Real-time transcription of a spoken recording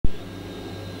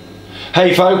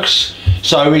Hey folks,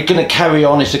 so we're going to carry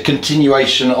on. It's a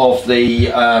continuation of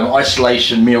the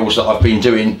isolation meals that I've been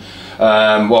doing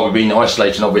while we've been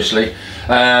isolating, obviously.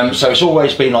 So it's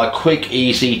always been like quick,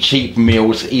 easy, cheap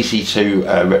meals, easy to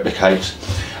replicate.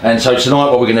 And so tonight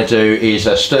what we're going to do is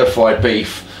a stir-fried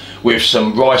beef with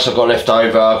some rice I've got left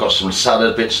over. I've got some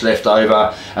salad bits left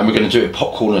over, and we're going to do it with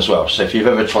popcorn as well. So if you've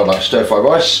ever tried like stir-fried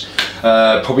rice,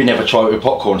 probably never tried it with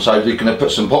popcorn. So we're going to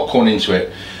put some popcorn into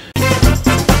it.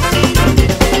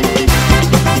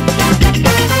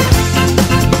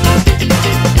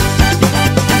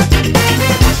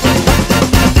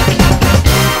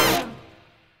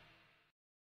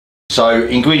 So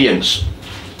ingredients,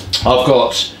 I've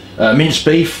got minced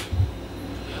beef,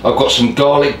 I've got some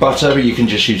garlic butter, but you can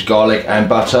just use garlic and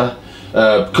butter,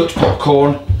 cooked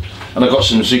popcorn, and I've got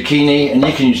some zucchini, and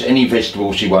you can use any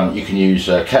vegetables you want. You can use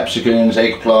capsicums,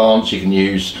 eggplants, you can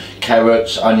use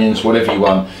carrots, onions, whatever you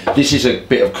want. This is a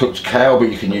bit of cooked kale, but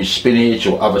you can use spinach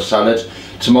or other salad,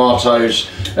 tomatoes,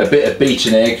 a bit of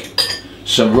beaten egg,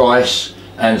 some rice,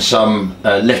 and some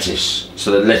lettuce.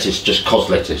 So the lettuce, just cos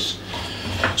lettuce.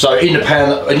 So in the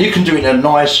pan, and you can do it in a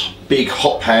nice big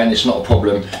hot pan, it's not a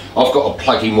problem. I've got a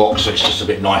plug-in wok, so it's just a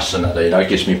bit nicer than that, you know, it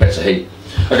gives me better heat.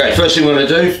 Okay, first thing we're going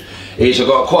to do is I've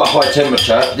got quite a high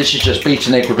temperature. This is just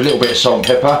beaten egg with a little bit of salt and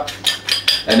pepper,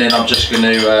 and then I'm just going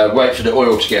to wait for the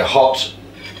oil to get hot.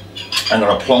 I'm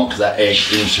going to plonk that egg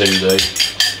into the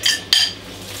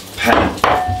pan.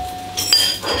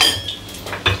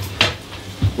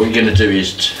 What you're going to do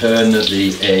is turn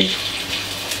the egg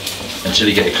until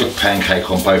you get a cooked pancake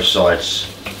on both sides.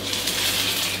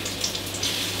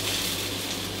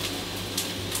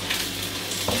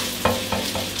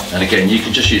 And again, you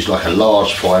can just use like a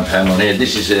large frying pan on here.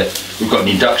 This is we've got an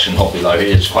induction hob below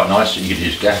here, it's quite nice, so you can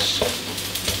use gas.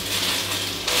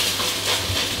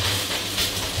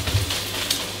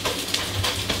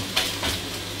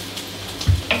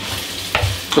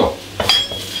 Cool.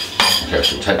 Okay,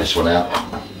 so we'll take this one out.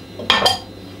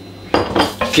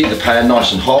 Keep the pan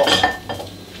nice and hot,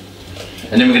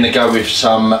 and then we're going to go with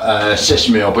some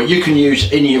sesame oil, but you can use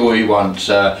any oil you want,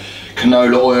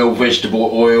 canola oil,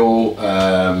 vegetable oil,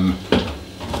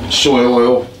 soy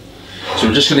oil. So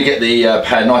we're just going to get the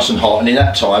pan nice and hot, and in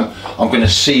that time I'm going to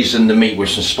season the meat with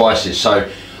some spices. So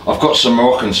I've got some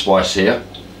Moroccan spice here.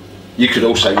 You could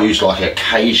also use like a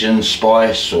Cajun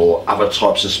spice or other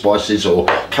types of spices, or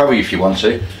curry if you want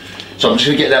to. So I'm just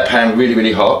going to get that pan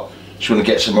really hot. Just want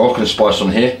to get some Moroccan spice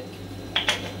on here,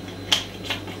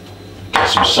 get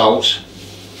some salt,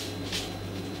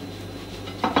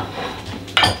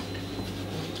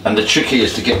 and the trick here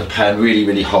is to get the pan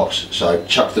really hot. So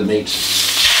chuck the meat into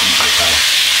the pan.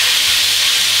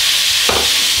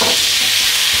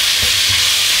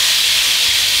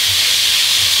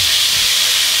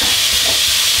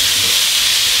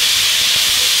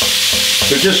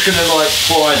 We're just going to like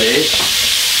fry this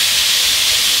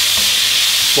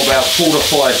for about 4 to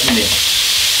 5 minutes.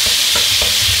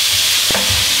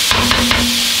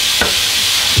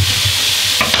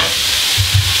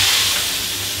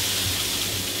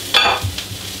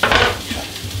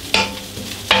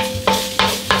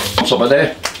 Top of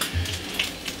there.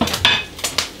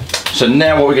 So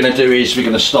now what we're going to do is we're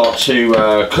going to start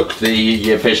to cook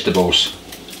the vegetables.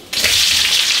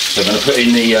 So I'm going to put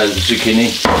in the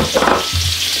zucchini,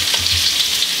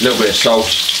 a little bit of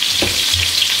salt.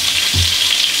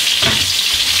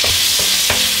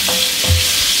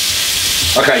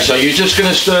 Okay, so you're just going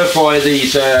to stir fry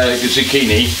these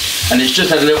zucchini, and it's just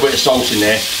had a little bit of salt in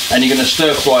there, and you're going to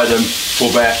stir fry them for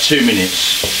about 2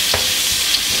 minutes.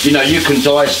 You know, you can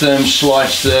dice them,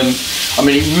 slice them. I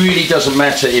mean, it really doesn't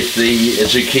matter if the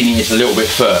zucchini is a little bit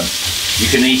firm. You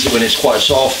can eat it when it's quite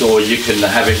soft, or you can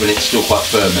have it when it's still quite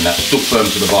firm, and that's still firm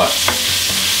to the bite.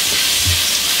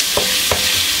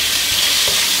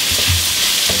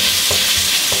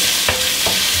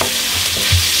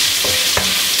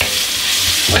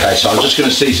 Okay, so I'm just going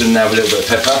to season now with a little bit of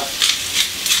pepper,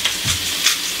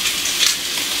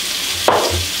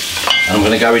 and I'm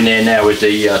going to go in there now with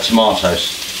the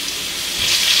tomatoes.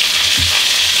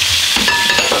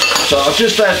 So I've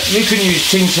just had, you can use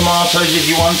tin tomatoes if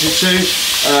you wanted to,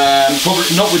 probably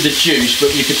not with the juice,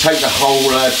 but you could take the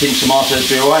whole tin tomatoes,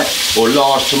 be alright, or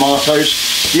large tomatoes.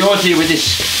 The idea with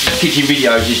this kitchen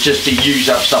videos is just to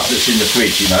use up stuff that's in the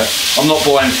fridge, you know. I'm not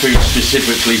buying food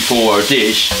specifically for a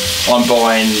dish, I'm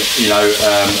buying, you know,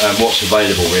 what's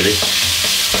available really.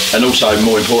 And also,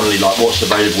 more importantly, like what's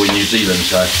available in New Zealand,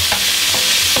 so.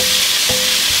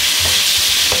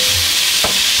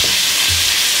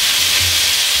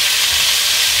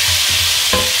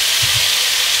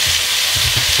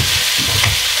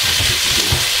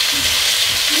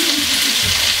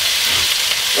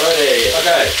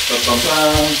 Okay,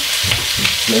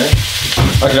 yeah.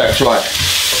 Okay, that's right.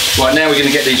 Right, now we're going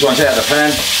to get these ones out of the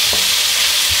pan.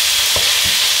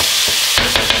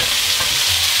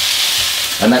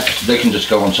 And that they can just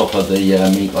go on top of the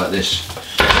meat like this.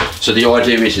 So the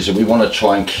idea is that we want to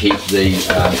try and keep the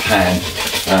pan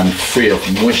free of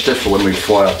moisture for when we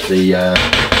fry up the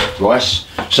rice.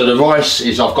 So the rice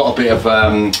is, I've got a bit of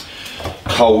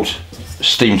cold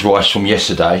steamed rice from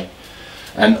yesterday.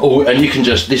 And you can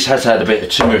just, this has had a bit of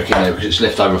turmeric in there because it's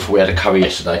left over from we had a curry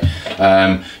yesterday.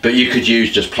 But you could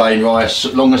use just plain rice,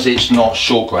 as long as it's not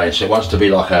short grain. So it wants to be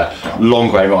like a long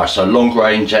grain rice. So long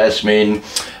grain, jasmine,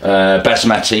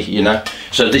 basmati, you know.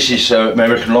 So this is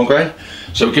American long grain.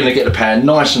 So we're going to get the pan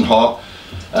nice and hot.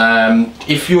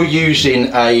 If you're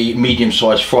using a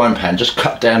medium-sized frying pan, just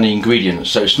cut down the ingredients.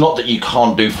 So it's not that you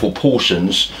can't do 4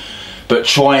 portions. But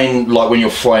try and, like when you're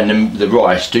frying the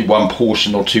rice, do 1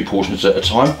 portion or 2 portions at a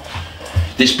time.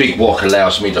 This big wok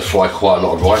allows me to fry quite a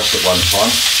lot of rice at one time.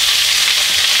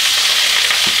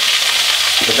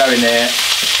 So go in there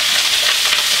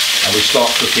and we start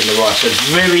cooking the rice. So it's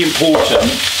very important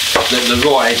that the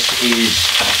rice is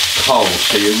cold.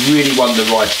 So you really want the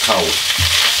rice cold.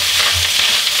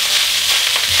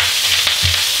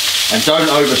 And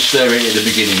don't over stir it at the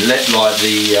beginning. Let like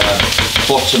the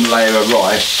bottom layer of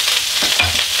rice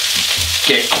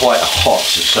get quite hot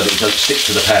so that it doesn't stick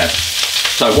to the pan.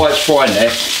 So while it's frying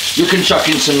there, you can chuck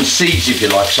in some seeds if you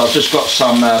like. So I've just got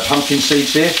some pumpkin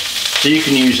seeds here. So you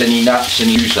can use any nuts and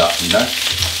use up, you know.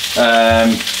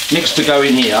 Next to go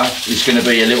in here is going to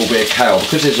be a little bit of kale.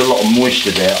 Because there's a lot of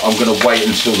moisture there, I'm going to wait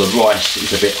until the rice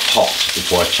is a bit hot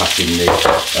before I chuck in the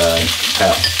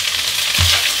kale.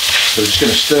 So we're just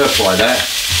going to stir fry that.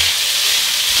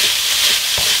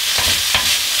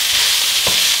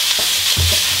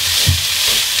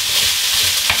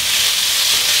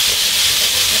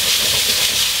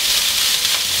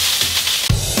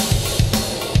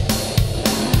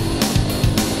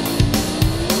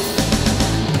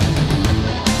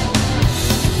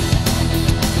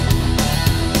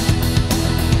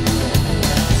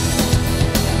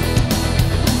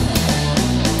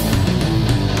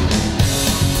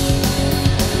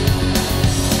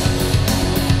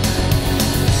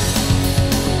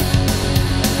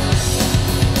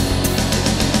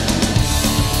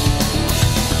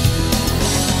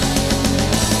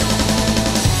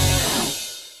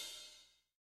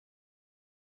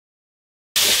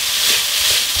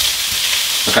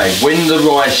 Okay, when the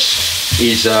rice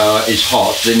is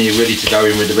hot, then you're ready to go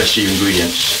in with the rest of your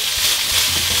ingredients.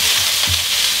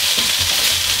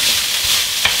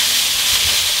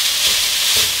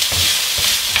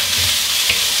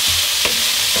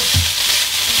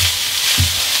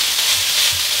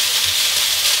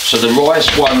 So the rice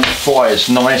one fires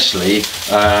nicely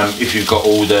if you've got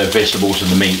all the vegetables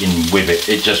and the meat in with it.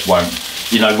 It just won't.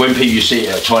 You know, when people see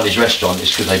it at a Chinese restaurant,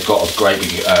 it's because they've got a great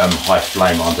big high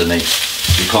flame underneath.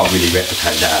 You can't really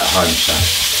replicate that at home. So,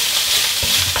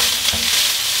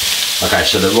 okay,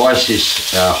 so the rice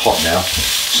is hot now.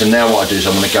 So now what I do is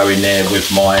I'm going to go in there with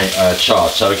my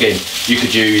chard. So again, you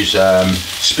could use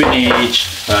spinach.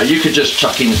 You could just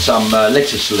chuck in some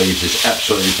lettuce leaves. It's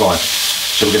absolutely fine.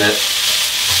 So we're going to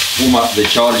warm up the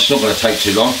chard. It's not going to take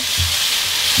too long.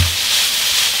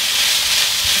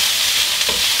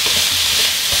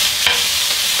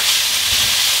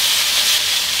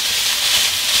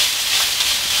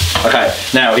 Okay,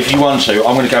 now if you want to,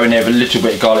 I'm going to go in there with a little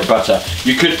bit of garlic butter.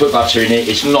 You could put butter in it,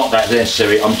 it's not that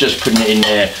necessary. I'm just putting it in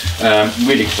there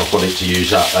really because I've got it to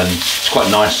use up, and it's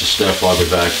quite nice to stir fry with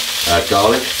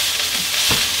garlic.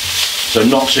 So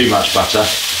not too much butter.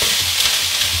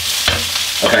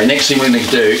 Okay, next thing we're going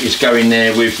to do is go in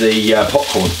there with the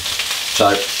popcorn. So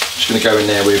I'm just going to go in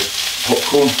there with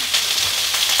popcorn.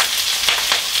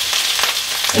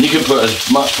 And you can put as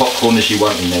much popcorn as you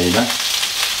want in there, you know.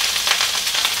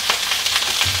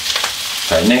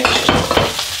 Okay, next,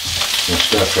 we'll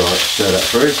stir that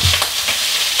through.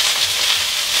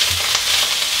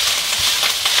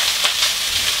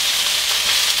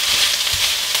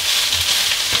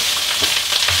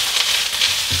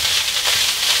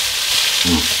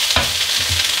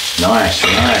 Nice,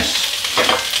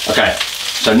 nice. Okay,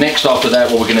 so next after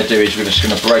that, what we're going to do is we're just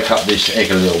going to break up this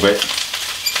egg a little bit.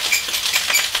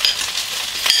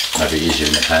 That'll be easier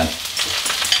in the pan.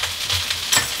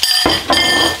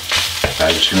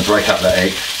 Okay, just going to break up that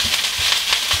egg.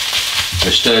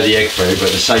 We'll stir the egg through, but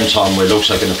at the same time we're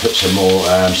also going to put some more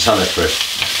salad through.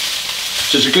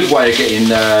 So it's a good way of getting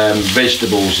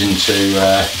vegetables into,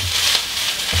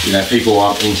 you know, people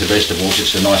aren't into vegetables,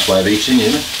 it's a nice way of eating,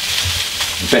 you know.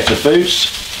 Better foods.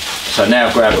 So now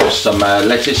I've grabbed some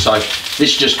lettuce. So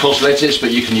this is just cos lettuce,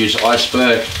 but you can use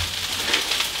iceberg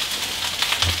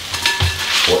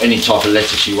or any type of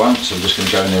lettuce you want. So I'm just going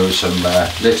to go in there with some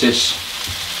lettuce.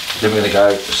 Then we're going to go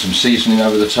with some seasoning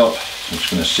over the top. I'm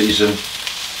just going to season.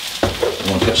 I'm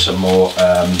going to put some more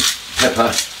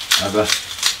pepper over.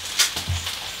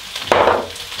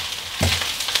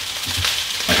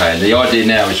 Okay, and the idea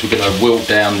now is we're going to wilt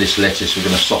down this lettuce. We're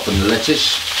going to soften the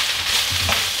lettuce.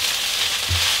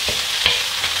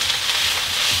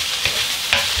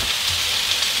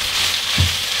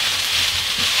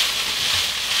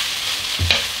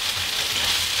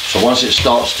 So once it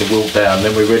starts to wilt down,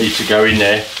 then we're ready to go in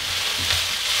there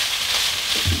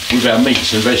with our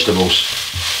meats and vegetables.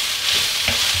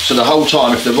 So the whole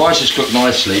time, if the rice is cooked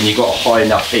nicely and you've got a high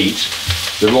enough heat,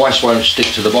 the rice won't stick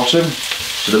to the bottom.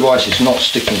 So the rice is not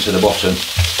sticking to the bottom.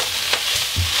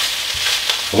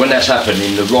 And when that's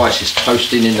happening, the rice is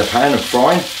toasting in the pan and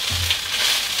frying.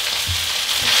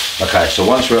 Okay, so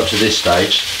once we're up to this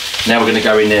stage, now we're going to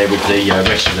go in there with the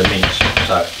rest of the meat.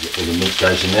 So all the meat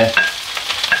goes in there.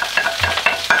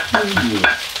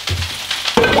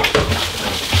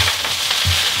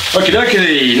 Okie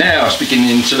dokie, now it's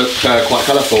beginning to look quite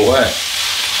colourful.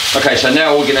 Okay, so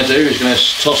now all we're going to do is going to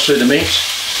toss through the meat,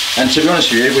 and to be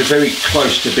honest with you, we're very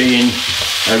close to being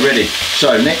ready.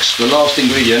 So next, the last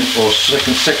ingredient, or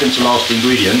second to last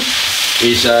ingredient,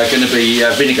 is going to be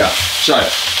vinegar. So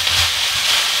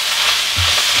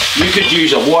you could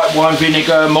use a white wine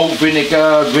vinegar, malt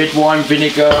vinegar, red wine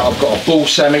vinegar. I've got a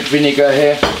balsamic vinegar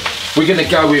here. We're going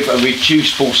to go with a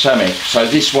reduced balsamic. So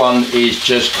this one is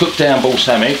just cooked down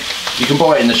balsamic. You can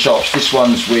buy it in the shops. This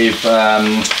one's with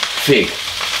fig.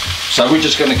 So we're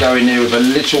just going to go in there with a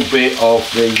little bit of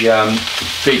the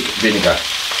fig vinegar.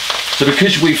 So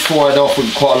because we fried off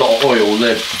with quite a lot of oil,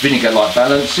 the vinegar like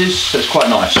balances, so it's quite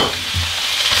nice.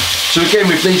 So again,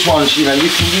 with these ones, you know, you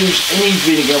can use any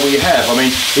vinegar we have. I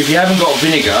mean, if you haven't got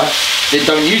vinegar, then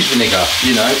don't use vinegar.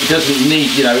 You know, it doesn't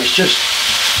need, you know, it's just,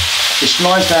 it's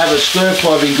nice to have a stir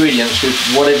fry of ingredients with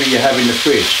whatever you have in the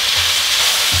fridge.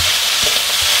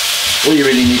 All you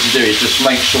really need to do is just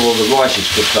make sure the rice is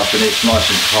cooked up and it's nice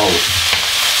and cold.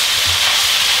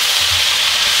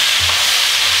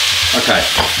 Okay,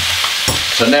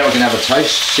 so now we're going to have a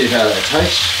taste, see how that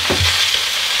tastes.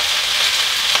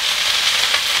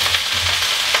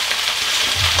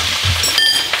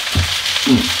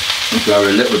 Let's go a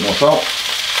little bit more salt.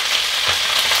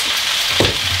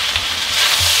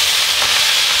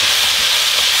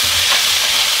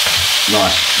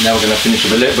 Nice. Now we're going to finish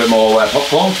with a little bit more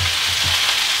popcorn.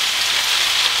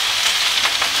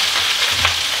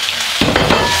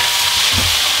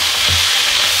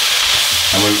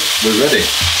 And we're ready.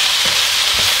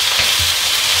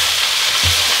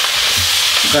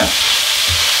 Okay.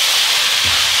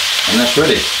 And that's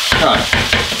ready. Okay.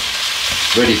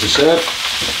 Ready to serve.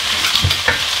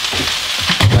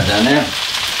 Right down there.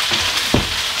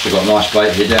 So we've got a nice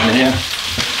plate here down here.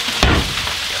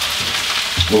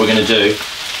 What we're going to do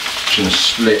is going to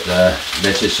split the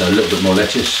lettuce, so a little bit more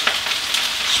lettuce,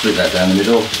 split that down the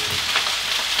middle,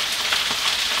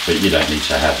 but you don't need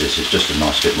to have this, it's just a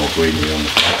nice bit more greenery on the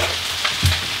top.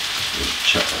 Just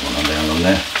chuck that one down on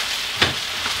there.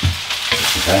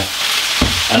 Okay,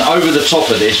 and over the top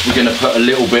of this we're going to put a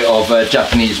little bit of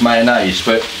Japanese mayonnaise,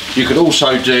 but you could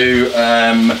also do,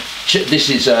 this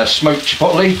is smoked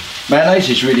chipotle mayonnaise,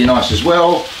 it's really nice as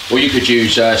well, or you could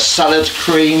use salad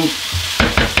cream.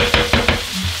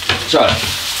 So,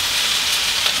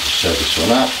 serve this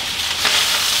one up.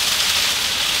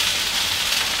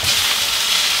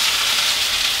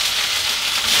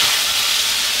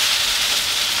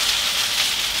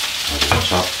 Over the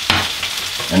top.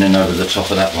 And then over the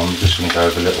top of that one, I'm just going to go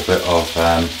with a little bit of,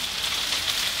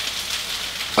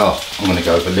 I'm going to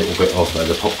go with a little bit of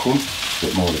the popcorn, a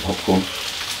bit more of the popcorn.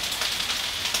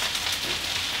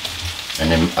 And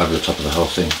then over the top of the whole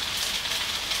thing,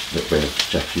 a little bit of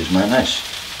Japanese mayonnaise.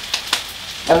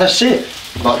 And that's it.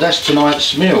 Like, that's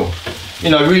tonight's meal. You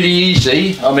know, really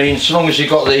easy. I mean, so long as you've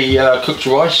got the cooked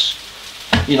rice,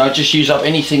 you know, just use up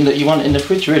anything that you want in the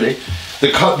fridge, really.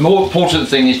 The more important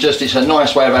thing is just it's a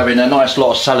nice way of having a nice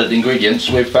lot of salad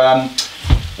ingredients with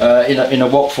in a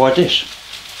wok fried dish.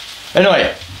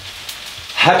 Anyway,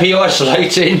 happy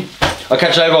isolating. I'll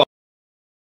catch you later on.